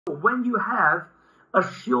When you have a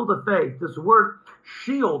shield of faith, this word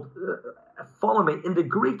shield, follow me, in the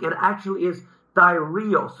Greek it actually is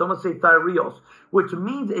thyrios. Someone say thyrios, which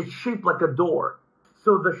means it's shaped like a door.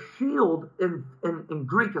 So the shield in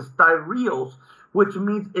Greek is thyrios, which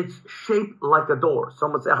means it's shaped like a door.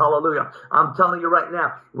 Someone say hallelujah. I'm telling you right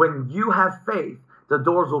now, when you have faith, the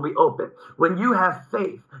doors will be open. When you have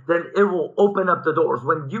faith, then it will open up the doors.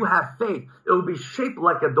 When you have faith, it will be shaped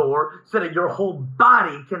like a door so that your whole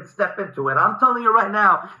body can step into it. I'm telling you right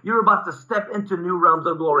now, you're about to step into new realms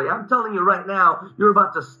of glory. I'm telling you right now, you're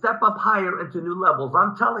about to step up higher into new levels.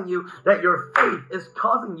 I'm telling you that your faith is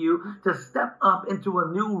causing you to step up into a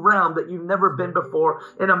new realm that you've never been before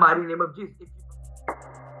in the mighty name of Jesus.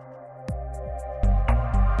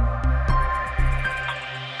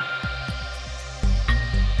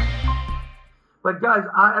 But guys,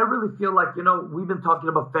 I really feel like, we've been talking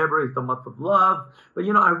about February is the month of love. But,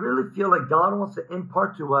 I really feel like God wants to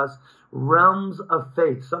impart to us realms of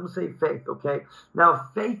faith. Some say faith, okay? Now,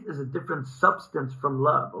 faith is a different substance from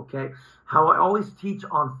love, okay? How I always teach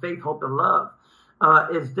on faith, hope, and love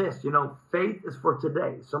is this, faith is for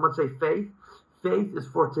today. Someone say faith. Faith is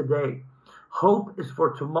for today. Hope is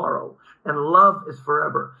for tomorrow. And love is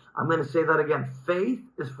forever. I'm going to say that again. Faith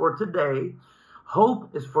is for today.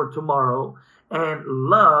 Hope is for tomorrow. And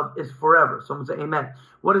love is forever. Someone say amen.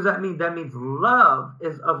 What does that mean? That means love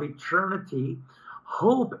is of eternity.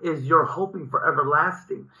 Hope is you're hoping for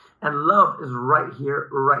everlasting. And love is right here,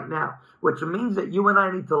 right now. Which means that you and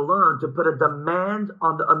I need to learn to put a demand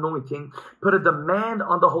on the anointing. Put a demand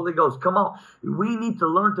on the Holy Ghost. Come on. We need to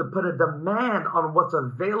learn to put a demand on what's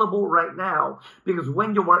available right now. Because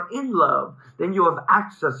when you are in love, then you have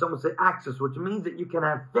access. Someone say access, which means that you can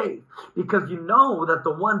have faith. Because you know that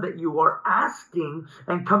the one that you are asking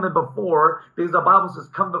and coming before, because the Bible says,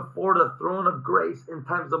 come before the throne of grace in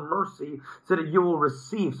times of mercy so that you will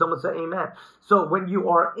receive. Someone say amen. So when you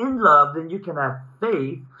are in love, then you can have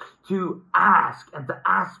faith to ask and to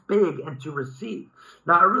ask big and to receive.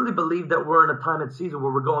 Now, I really believe that we're in a time and season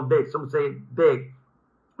where we're going big. Someone say big.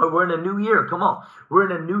 We're in a new year. Come on. We're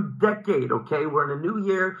in a new decade, okay? We're in a new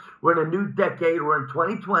year. We're in a new decade. We're in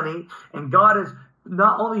 2020. And God is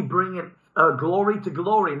not only bringing glory to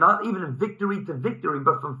glory, not even victory to victory,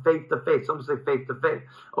 but from faith to faith. Some say faith to faith.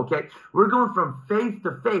 Okay, we're going from faith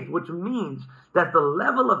to faith, which means that the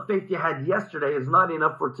level of faith you had yesterday is not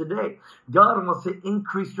enough for today. God wants to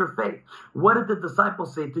increase your faith. What did the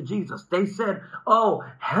disciples say to Jesus? They said, oh,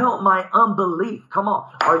 help my unbelief. Come on.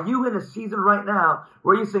 Are you in a season right now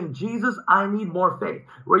where you're saying, Jesus, I need more faith?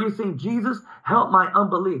 Where you're saying, Jesus, help my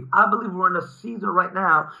unbelief? I believe we're in a season right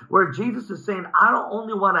now where Jesus is saying, I don't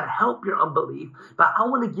only want to help your unbelief, but I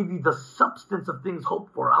want to give you the substance of things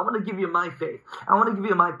hoped for. I want to give you my faith. I want to give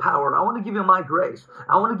you my power. I want to give you my grace.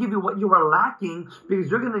 I want to give you what you are lacking,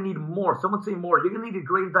 because you're going to need more. Someone say more. You're going to need a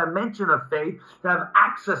great dimension of faith to have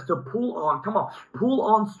access to pull on. Come on. Pull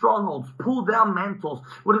on strongholds. Pull down mantles.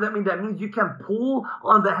 What does that mean? That means you can pull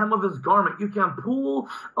on the hem of his garment. You can pull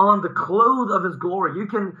on the clothes of his glory. You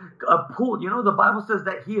can pull. The Bible says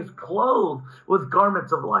that he is clothed with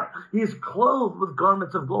garments of light. He is clothed with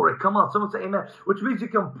garments of glory. Come on. Someone say amen. Which means you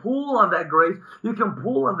can pull on that grace. You can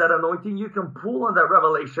pull on that anointing. You can pull on that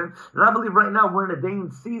revelation. And I believe right now we're in a day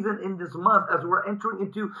and season in this month as we're entering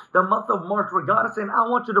into the month of March where God is saying, I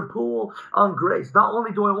want you to pull on grace. Not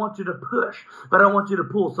only do I want you to push, but I want you to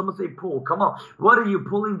pull. Someone say pull. Come on. What are you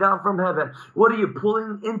pulling down from heaven? What are you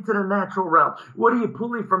pulling into the natural realm? What are you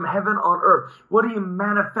pulling from heaven on earth? What are you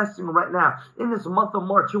manifesting right now? In this month of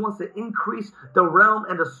March, he wants to increase the realm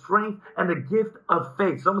and the strength and the gift of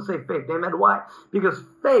faith. Someone say faith. Amen. Why? Because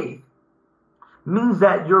faith means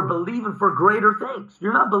that you're believing for greater things.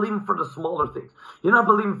 You're not believing for the smaller things. You're not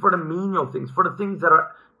believing for the menial things, for the things that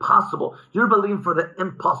are possible. You're believing for the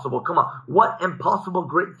impossible. Come on. What impossible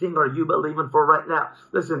great thing are you believing for right now?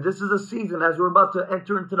 Listen, this is a season as we're about to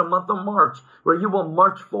enter into the month of March where you will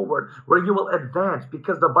march forward, where you will advance,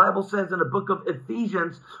 because the Bible says in the book of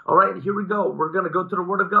Ephesians, all right, here we go. We're going to go to the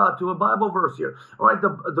Word of God, to a Bible verse here. All right,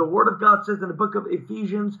 the Word of God says in the book of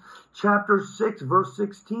Ephesians chapter 6, verse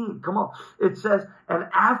 16. Come on. It says, and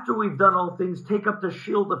after we've done all things, take up the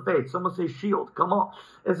shield of faith. Someone say shield. Come on.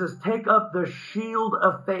 It says, take up the shield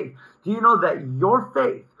of faith. Do you know that your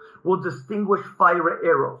faith will distinguish fiery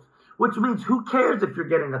arrows? Which means who cares if you're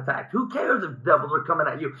getting attacked? Who cares if devils are coming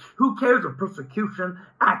at you? Who cares if persecution,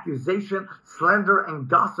 accusation, slander, and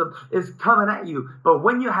gossip is coming at you? But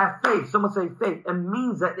when you have faith, someone say faith, it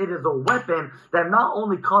means that it is a weapon that not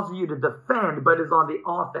only causes you to defend, but is on the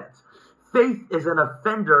offense. Faith is an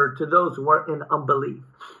offender to those who are in unbelief.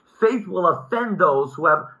 Faith will offend those who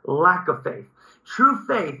have lack of faith. True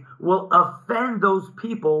faith will offend those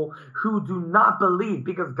people who do not believe,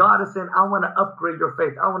 because God is saying, I want to upgrade your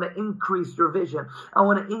faith. I want to increase your vision. I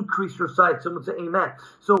want to increase your sight. Someone say amen.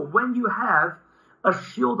 So when you have a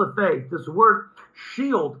shield of faith, this word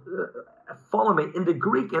shield, follow me, in the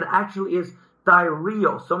Greek it actually is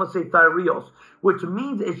thyreos. Someone say thyreos, which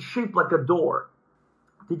means it's shaped like a door.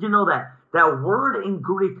 Did you know that? That word in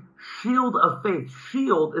Greek, shield of faith,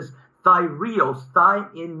 shield is thyreos. Thigh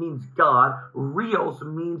in means God. Rios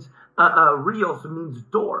means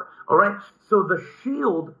door. All right. So the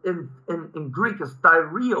shield in Greek is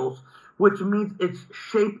thyreos, which means it's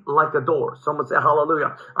shaped like a door. Someone say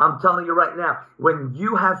hallelujah. I'm telling you right now, when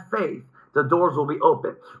you have faith, the doors will be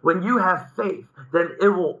open. When you have faith, then it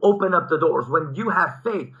will open up the doors. When you have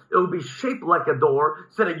faith, it will be shaped like a door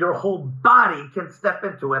so that your whole body can step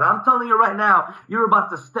into it. I'm telling you right now, you're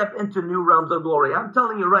about to step into new realms of glory. I'm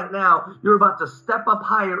telling you right now, you're about to step up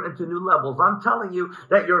higher into new levels. I'm telling you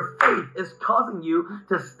that your faith is causing you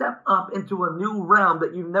to step up into a new realm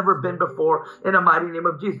that you've never been before in the mighty name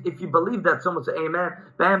of Jesus. If you believe that, someone say amen.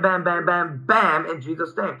 Bam, bam, bam, bam, bam, in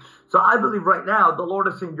Jesus' name. So I believe right now, the Lord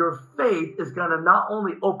is saying your faith is going to not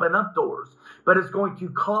only open up doors, but it's going to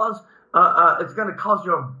cause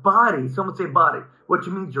your body, someone say body, which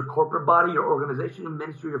means your corporate body, your organization, your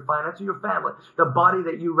ministry, your finance, your family, the body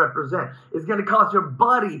that you represent, is going to cause your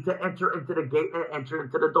body to enter into the gate and enter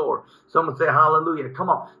into the door. Someone say hallelujah. Come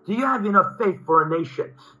on. Do you have enough faith for a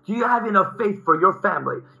nation? Do you have enough faith for your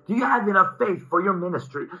family? Do you have enough faith for your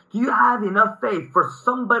ministry? Do you have enough faith for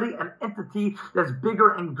somebody, an entity that's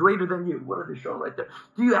bigger and greater than you? What are they showing right there?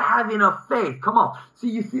 Do you have enough faith? Come on. See,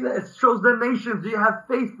 you see that? It shows the nations. Do you have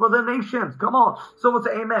faith for the nations? Come on. Someone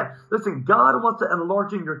say amen. Listen, God wants to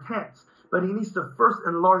enlarge in your tents, but he needs to first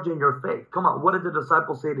enlarge in your faith. Come on. What did the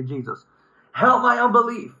disciples say to Jesus? Help my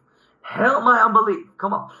unbelief. Help my unbelief.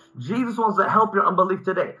 Come on. Jesus wants to help your unbelief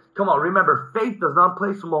today. Come on. Remember, faith does not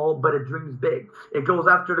play small, but it dreams big. It goes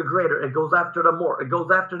after the greater. It goes after the more. It goes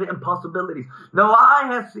after the impossibilities. No eye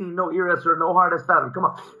has seen, no ear has heard, no heart has fathomed. Come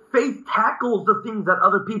on. Faith tackles the things that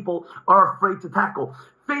other people are afraid to tackle.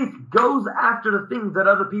 Faith goes after the things that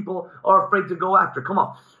other people are afraid to go after. Come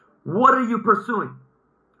on. What are you pursuing?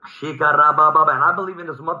 And I believe in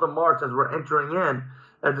this month of March, as we're entering in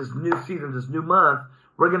at this new season, this new month,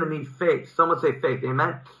 we're going to need faith. Someone say faith.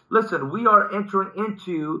 Amen. Listen, we are entering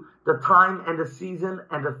into the time and the season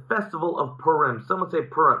and the festival of Purim. Someone say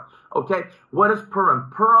Purim. Okay. What is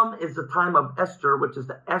Purim? Purim is the time of Esther, which is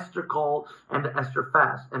the Esther call and the Esther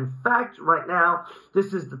fast. In fact, right now,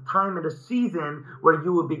 this is the time and the season where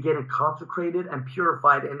you will be getting consecrated and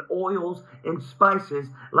purified in oils and spices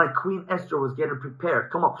like Queen Esther was getting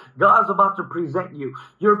prepared. Come on. God's about to present you.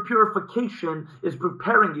 Your purification is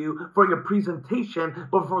preparing you for your presentation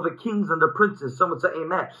before the kings and the princes. Someone say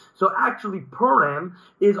amen. So actually, Purim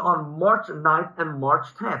is on March 9th and March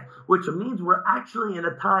 10th, which means we're actually in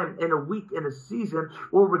a time, in a week, in a season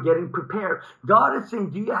where we're getting prepared. God is saying,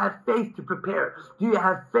 do you have faith to prepare? Do you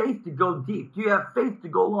have faith to go deep? Do you have faith to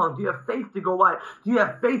go long? Do you have faith to go wide? Do you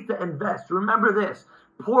have faith to invest? Remember this.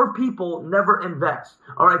 Poor people never invest.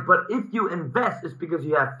 All right. But if you invest, it's because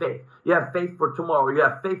you have faith. You have faith for tomorrow. You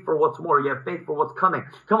have faith for what's more. You have faith for what's coming.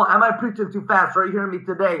 Come on. Am I preaching too fast? Are you hearing me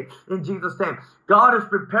today? In Jesus' name. God is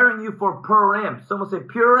preparing you for Purim. Someone say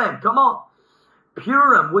Purim. Come on.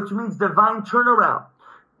 Purim, which means divine turnaround.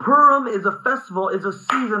 Purim is a festival, is a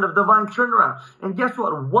season of divine turnaround. And guess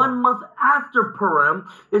what? 1 month after Purim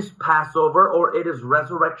is Passover, or it is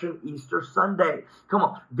Resurrection Easter Sunday. Come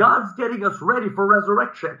on. God's getting us ready for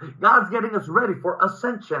resurrection. God's getting us ready for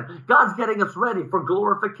ascension. God's getting us ready for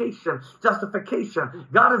glorification, justification.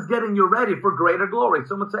 God is getting you ready for greater glory.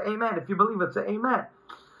 Someone say amen. If you believe it, say amen.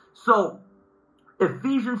 So,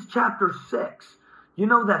 Ephesians chapter 6, you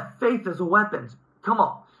know that faith is a weapon. Come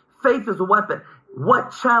on. Faith is a weapon.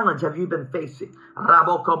 What challenge have you been facing?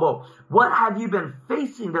 What have you been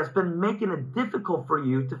facing that's been making it difficult for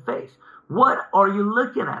you to face? What are you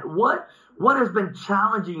looking at? What has been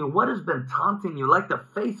challenging you? What has been taunting you? Like the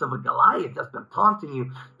face of a Goliath that's been taunting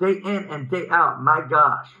you day in and day out. My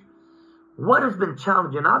gosh. What has been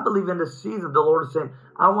challenging? I believe in this season, the Lord is saying,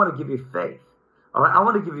 I want to give you faith. All right, I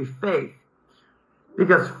want to give you faith.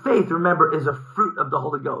 Because faith, remember, is a fruit of the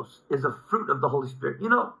Holy Ghost, is a fruit of the Holy Spirit. You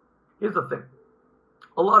know, here's the thing.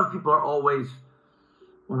 A lot of people are always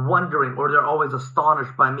wondering, or they're always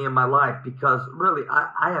astonished by me in my life, because really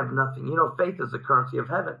I have nothing. You know, faith is the currency of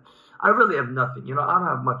heaven. I really have nothing. You know, I don't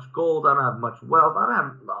have much gold. I don't have much wealth. I don't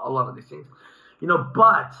have a lot of these things. You know,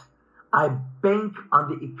 but I bank on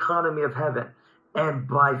the economy of heaven. And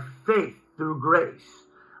by faith, through grace,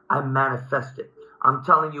 I manifest it. I'm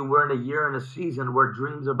telling you, we're in a year and a season where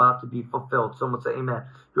dreams are about to be fulfilled. Someone say amen.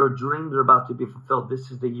 Your dreams are about to be fulfilled.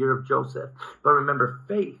 This is the year of Joseph. But remember,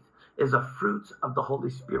 faith is a fruit of the Holy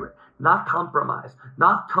Spirit, not compromise,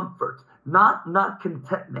 not comfort, not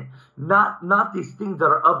contentment, not these things that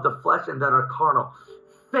are of the flesh and that are carnal.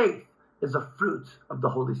 Faith is a fruit of the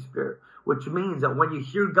Holy Spirit, which means that when you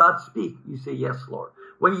hear God speak, you say, yes, Lord.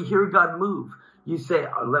 When you hear God move, you say,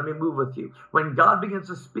 let me move with you. When God begins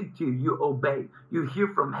to speak to you, you obey. You hear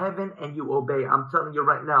from heaven and you obey. I'm telling you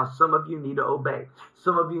right now, some of you need to obey.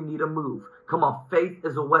 Some of you need to move. Come on, faith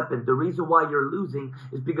is a weapon. The reason why you're losing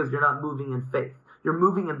is because you're not moving in faith. You're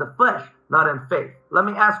moving in the flesh, not in faith. Let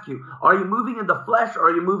me ask you, are you moving in the flesh or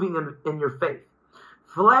are you moving in your faith?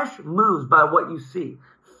 Flesh moves by what you see.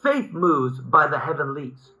 Faith moves by the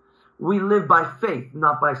heavenlies. We live by faith,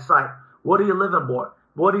 not by sight. What are you living for?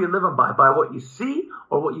 What are you living by? By what you see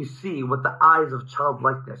or what you see with the eyes of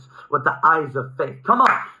childlikeness, with the eyes of faith? Come on.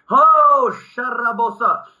 Oh,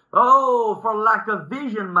 sharabosa. Oh, for lack of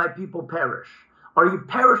vision, my people perish. Are you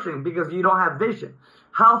perishing because you don't have vision?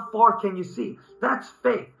 How far can you see? That's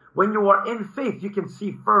faith. When you are in faith, you can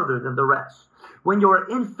see further than the rest. When you are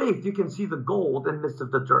in faith, you can see the gold in midst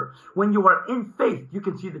of the dirt. When you are in faith, you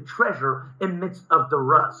can see the treasure in midst of the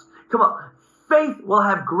rust. Come on. Faith will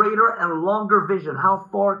have greater and longer vision. How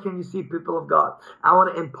far can you see, people of God? I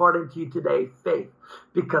want to impart into you today faith,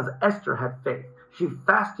 because Esther had faith. She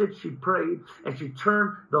fasted, she prayed, and she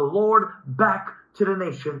turned the Lord back to the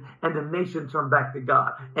nation, and the nation turned back to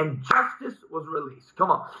God. And justice was released.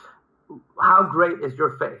 Come on. How great is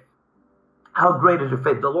your faith? How great is your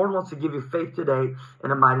faith? The Lord wants to give you faith today in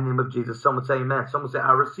the mighty name of Jesus. Someone say amen. Someone say,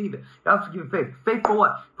 I receive it. God wants to give you faith. Faith for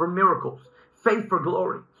what? For miracles. Faith for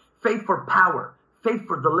glory. Faith for power. Faith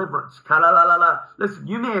for deliverance. Listen,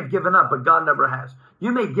 you may have given up, but God never has.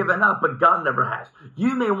 You may have given up, but God never has.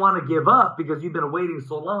 You may want to give up because you've been waiting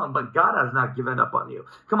so long, but God has not given up on you.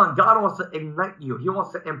 Come on, God wants to ignite you. He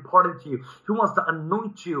wants to impart it to you. He wants to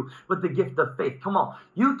anoint you with the gift of faith. Come on.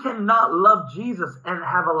 You cannot love Jesus and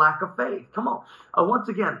have a lack of faith. Come on. Once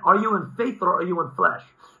again, are you in faith or are you in flesh?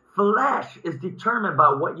 Flesh is determined by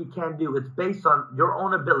what you can do. It's based on your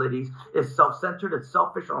own abilities. It's self-centered. It's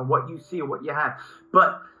selfish on what you see or what you have.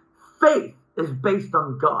 But faith is based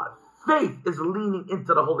on God. Faith is leaning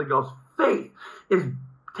into the Holy Ghost. Faith is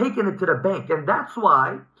taking it to the bank. And that's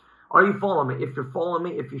why, are you following me? If you're following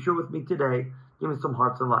me, if you're sure with me today, give me some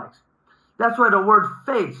hearts and likes. That's why the word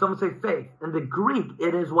faith, someone say faith. In the Greek,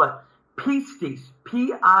 it is what? Pistis.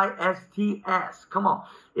 P-I-S-T-S. Come on.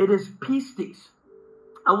 It is pistis.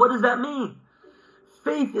 And what does that mean?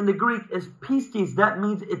 Faith in the Greek is pistis. That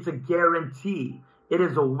means it's a guarantee. It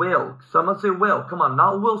is a will. Someone say will. Come on,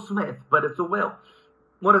 not Will Smith, but it's a will.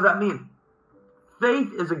 What does that mean?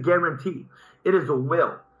 Faith is a guarantee. It is a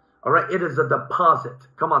will. All right, it is a deposit.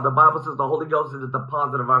 Come on, the Bible says the Holy Ghost is a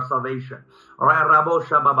deposit of our salvation. All right, Rabo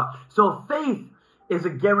Shababa. So faith is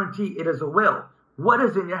a guarantee. It is a will. What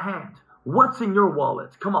is in your hand? What's in your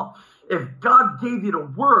wallet? Come on. If God gave you the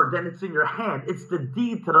word, then it's in your hand. It's the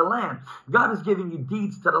deed to the land. God is giving you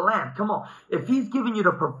deeds to the land. Come on. If he's giving you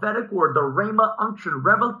the prophetic word, the rhema unction,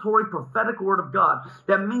 revelatory prophetic word of God,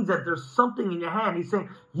 that means that there's something in your hand. He's saying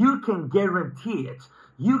you can guarantee it.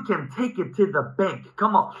 You can take it to the bank.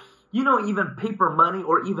 Come on. You know, even paper money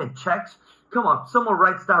or even checks. Come on. Someone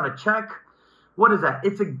writes down a check. What is that?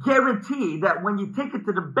 It's a guarantee that when you take it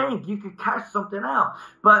to the bank, you can cash something out.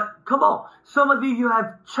 But come on, some of you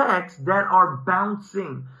have checks that are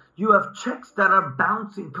bouncing. You have checks that are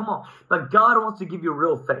bouncing. Come on. But God wants to give you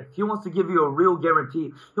real faith. He wants to give you a real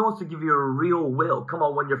guarantee. He wants to give you a real will. Come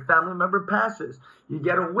on. When your family member passes, you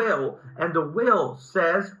get a will. And the will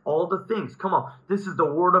says all the things. Come on. This is the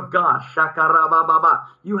word of God. Shakarabababa.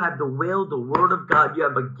 You have the will, the word of God. You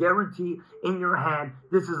have a guarantee in your hand.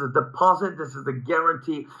 This is a deposit. This is the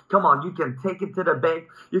guarantee. Come on. You can take it to the bank.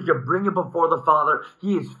 You can bring it before the Father.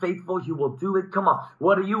 He is faithful. He will do it. Come on.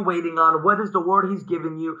 What are you waiting on? What is the word he's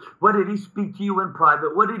given you? What did he speak to you in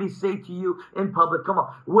private? What did he say to you in public? Come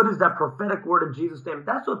on. What is that prophetic word in Jesus' name?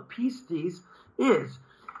 That's what pistis is.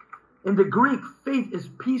 In the Greek, faith is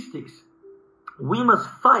pistis. We must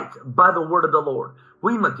fight by the word of the Lord.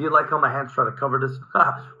 Do you like how my hands try to cover this?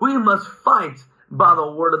 We must fight by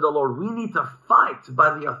the word of the Lord. We need to fight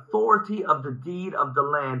by the authority of the deed of the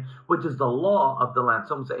land, which is the law of the land.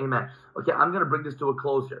 Someone say amen. Okay, I'm going to bring this to a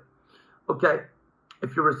close here. Okay.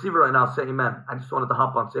 If you're a receiver right now, say amen. I just wanted to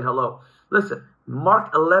hop on, say hello. Listen,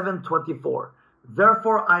 Mark 11:24.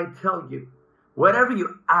 Therefore I tell you, whatever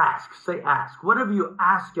you ask, say ask. Whatever you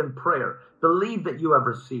ask in prayer, believe that you have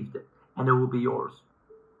received it, and it will be yours.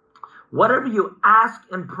 Whatever you ask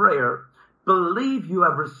in prayer, Believe you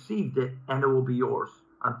have received it and it will be yours.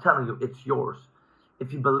 I'm telling you, it's yours.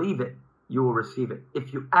 If you believe it, you will receive it.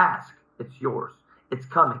 If you ask, it's yours. It's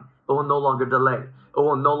coming. It will no longer delay. It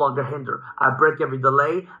will no longer hinder. I break every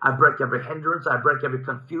delay. I break every hindrance. I break every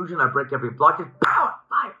confusion. I break every blockage. Power,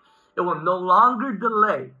 fire. It will no longer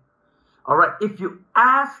delay. All right. If you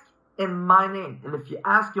ask in my name, and if you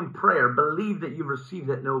ask in prayer, believe that you've received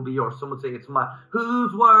it and it will be yours. Someone say, it's mine.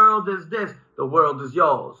 Whose world is this? The world is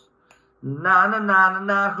yours. Na, na, na, na,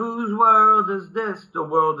 na. Whose world is this? The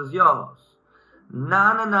world is yours.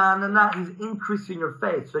 Na, na, na, na, na. He's increasing your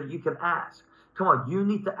faith so you can ask. Come on, you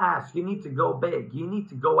need to ask. You need to go big. You need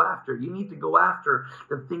to go after. You need to go after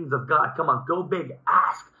the things of God. Come on, go big.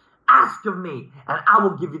 Ask. Ask of me, and I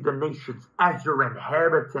will give you the nations as your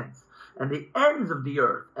inheritance and the ends of the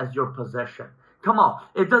earth as your possession. Come on.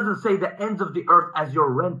 It doesn't say the ends of the earth as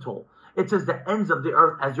your rental. It says the ends of the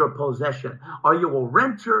earth as your possession. Are you a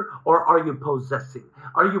renter or are you possessing?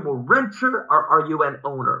 Are you a renter or are you an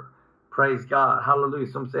owner? Praise God.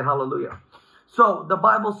 Hallelujah. Some say hallelujah. So the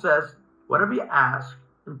Bible says, whatever you ask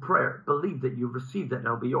in prayer, believe that you've received it and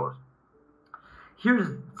it'll be yours. Here's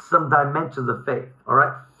some dimensions of faith. All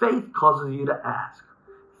right. Faith causes you to ask.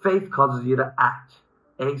 Faith causes you to act.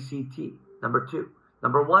 A-C-T. Number 2.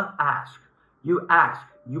 Number 1, ask. You ask.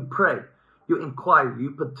 You pray. You inquire.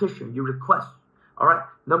 You petition. You request. All right.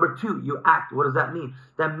 Number 2, you act. What does that mean?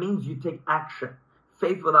 That means you take action.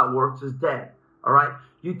 Faith without works is dead. All right.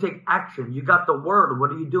 You take action. You got the word.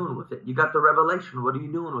 What are you doing with it? You got the revelation. What are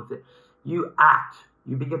you doing with it? You act.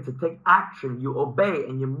 You begin to take action. You obey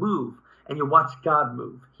and you move and you watch God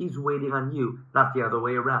move. He's waiting on you, not the other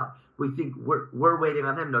way around. We think we're waiting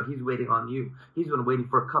on him. No, he's waiting on you. He's been waiting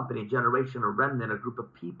for a company, a generation, a remnant, a group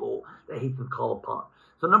of people that he can call upon.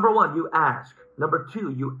 So number 1, you ask. Number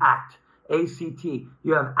 2, you act. A-C-T.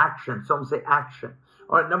 You have action. Someone say action.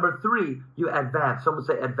 All right. Number 3, you advance. Someone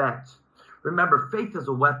say advance. Remember, faith is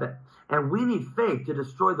a weapon. And we need faith to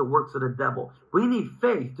destroy the works of the devil. We need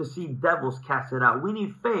faith to see devils casted out. We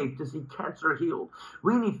need faith to see cancer healed.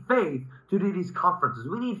 We need faith to do these conferences.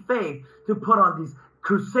 We need faith to put on these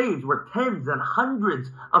crusades where tens and hundreds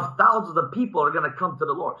of thousands of people are going to come to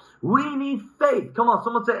the Lord. We need faith. Come on,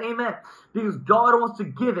 someone say amen. Because God wants to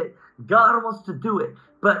give it. God wants to do it.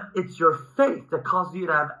 But it's your faith that causes you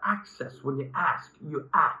to have access. When you ask, you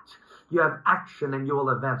act. You have action and you will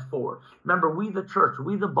advance forward. Remember, we the church,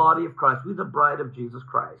 we the body of Christ, we the bride of Jesus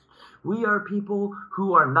Christ. We are people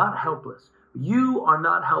who are not helpless. You are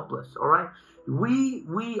not helpless, all right?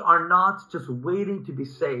 We are not just waiting to be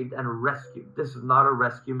saved and rescued. This is not a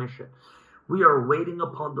rescue mission. We are waiting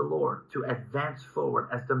upon the Lord to advance forward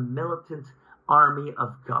as the militant army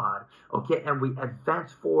of God, okay? And we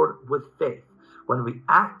advance forward with faith when we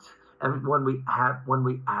act and when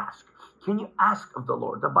we ask. Can you ask of the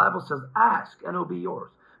Lord? The Bible says, ask and it'll be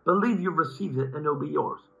yours. Believe you've received it and it'll be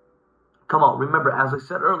yours. Come on, remember, as I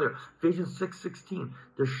said earlier, Ephesians 6:16,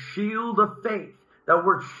 the shield of faith. That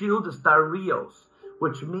word shield is tharios,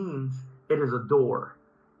 which means it is a door.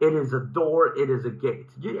 It is a door, it is a gate.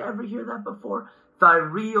 Did you ever hear that before?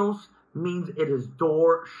 Tharios means it is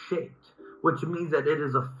door-shaped, which means that it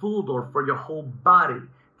is a full door for your whole body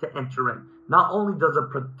to enter in. Not only does it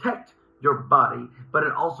protect your body, but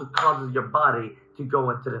it also causes your body to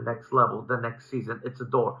go into the next level, the next season. It's a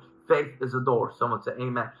door. Faith is a door. Someone say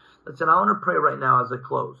amen. Listen, I want to pray right now as I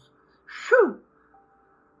close. Shoo!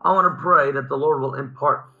 I want to pray that the Lord will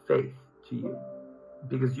impart faith to you,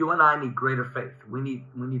 because you and I need greater faith. We need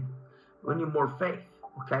more faith.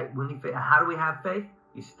 Okay? We need faith. How do we have faith?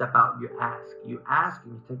 You step out, you ask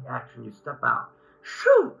and you take action, you step out.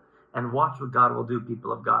 Shoo! And watch what God will do,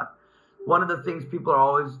 people of God. One of the things people are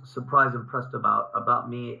always surprised and impressed about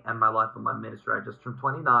me and my life and my ministry. I just turned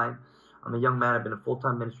 29. I'm a young man. I've been in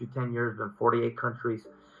full-time ministry 10 years, been in 48 countries.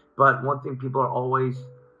 But one thing people are always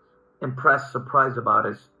impressed, surprised about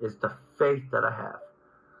is the faith that I have.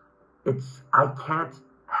 I can't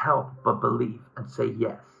help but believe and say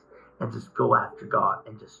yes and just go after God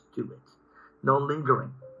and just do it. No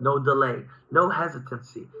lingering, no delay, no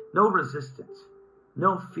hesitancy, no resistance,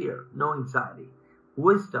 no fear, no anxiety.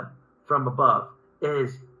 Wisdom from above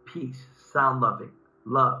is peace, sound loving,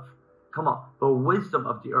 love. Come on. But wisdom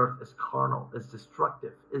of the earth is carnal, is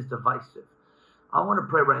destructive, is divisive. I want to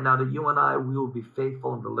pray right now that you and I, we will be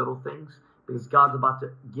faithful in the little things, because God's about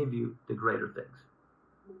to give you the greater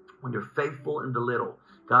things. When you're faithful in the little,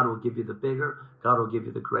 God will give you the bigger, God will give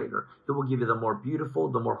you the greater. He will give you the more beautiful,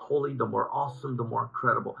 the more holy, the more awesome, the more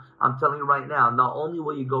incredible. I'm telling you right now, not only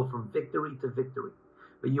will you go from victory to victory,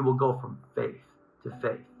 but you will go from faith to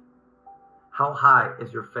faith. How high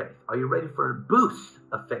is your faith? Are you ready for a boost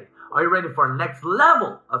of faith? Are you ready for a next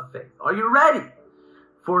level of faith? Are you ready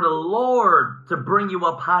for the Lord to bring you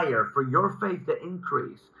up higher, for your faith to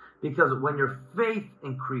increase? Because when your faith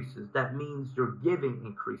increases, that means your giving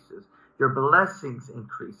increases. Your blessings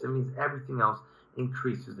increase. It means everything else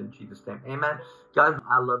increases in Jesus' name. Amen. Guys,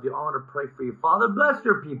 I love you. I want to pray for you. Father, bless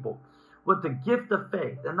your people with the gift of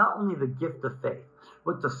faith. And not only the gift of faith,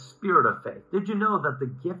 with the spirit of faith. Did you know that the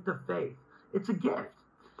gift of faith, it's a gift?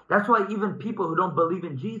 That's why even people who don't believe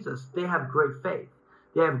in Jesus, they have great faith.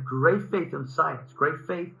 They have great faith in science, great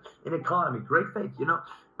faith in economy, great faith,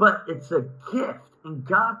 But it's a gift, and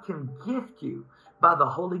God can gift you by the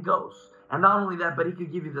Holy Ghost. And not only that, but he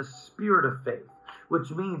could give you the spirit of faith, which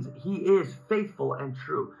means he is faithful and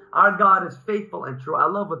true. Our God is faithful and true. I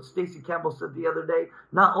love what Stacy Campbell said the other day.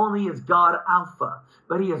 Not only is God Alpha,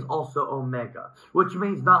 but he is also Omega, which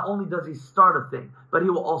means not only does he start a thing, but he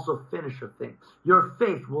will also finish a thing. Your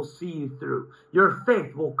faith will see you through. Your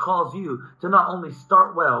faith will cause you to not only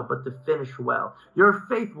start well, but to finish well. Your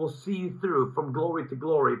faith will see you through from glory to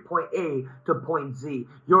glory, point A to point Z.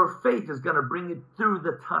 Your faith is going to bring you through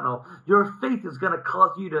the tunnel. Your faith is going to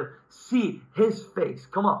cause you to see his face.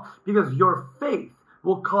 Come on, because your faith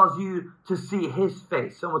will cause you to see his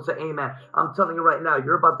face. Someone say amen. I'm telling you right now,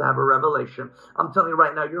 you're about to have a revelation. I'm telling you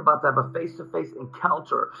right now, you're about to have a face-to-face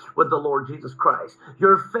encounter with the Lord Jesus Christ.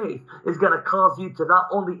 Your faith is going to cause you to not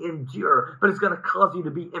only endure, but it's going to cause you to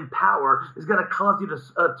be empowered. It's going to cause you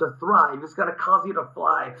to thrive. It's going to cause you to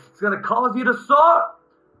fly. It's going to cause you to soar.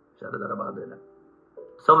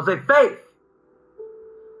 Someone say faith.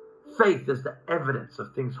 Faith is the evidence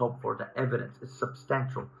of things hoped for. The evidence is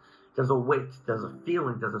substantial. There's a weight, there's a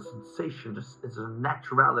feeling, there's a sensation, it's a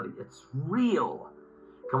naturality. It's real.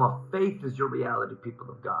 Come on, faith is your reality, people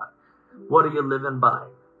of God. What are you living by?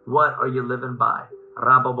 What are you living by?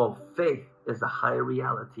 Rababo, faith is a higher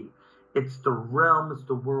reality. It's the realm, it's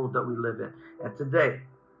the world that we live in. And today,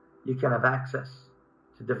 you can have access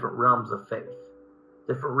to different realms of faith.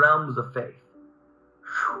 Different realms of faith.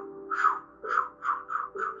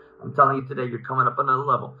 I'm telling you today, you're coming up another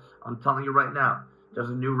level. I'm telling you right now, there's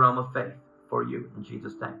a new realm of faith for you in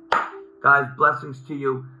Jesus' name. Guys, blessings to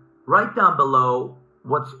you. Write down below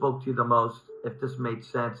what spoke to you the most, if this made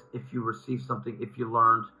sense, if you received something, if you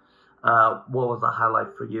learned, what was a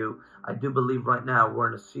highlight for you. I do believe right now we're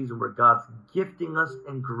in a season where God's gifting us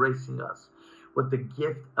and gracing us with the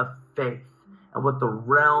gift of faith and with the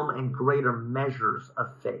realm and greater measures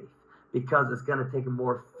of faith, because it's going to take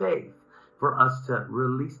more faith for us to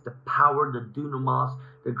release the power, the dunamis,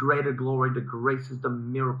 the greater glory, the graces, the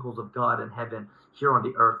miracles of God in heaven here on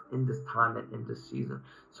the earth in this time and in this season.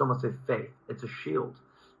 Someone say faith. It's a shield.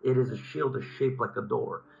 It is a shield that's shaped like a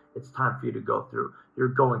door. It's time for you to go through. You're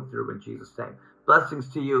going through in Jesus' name.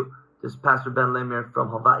 Blessings to you. This is Pastor Ben Lim here from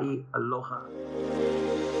Hawaii. Aloha.